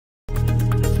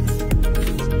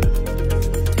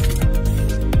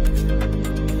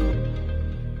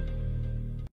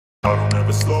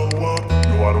never slow up,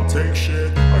 no I don't take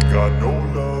shit. I got no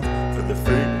love for the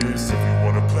fakeness. If you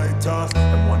wanna play tough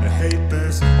and wanna hate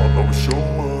this, I'll always show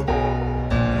up.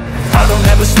 I don't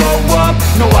ever slow up,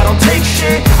 no I don't take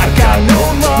shit. I got no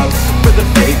love for the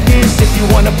fakeness. If you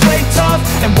wanna play tough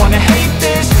and wanna hate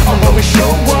this, I'll always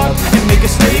show up and make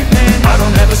a statement. I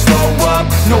don't ever slow up,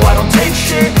 no I don't take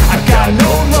shit. I got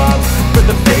no love for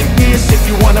the fakeness. If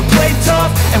you wanna play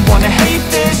tough and wanna hate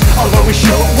this, I'll always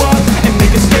show up and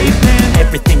make a statement.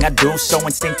 Everything I do so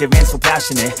instinctive and so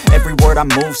passionate. Every word I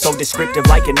move so descriptive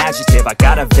like an adjective. I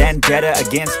got a vendetta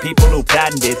against people who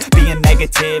patented being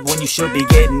negative when you should be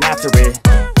getting after it.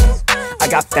 I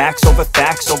got facts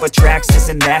over tracks, this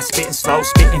and that. Spitting slow,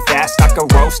 spitting fast. I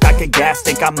could roast, I could gas.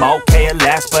 Think I'm okay at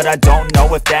last, but I don't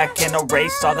know if that can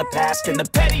erase all the past and the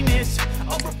pettiness.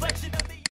 A reflection of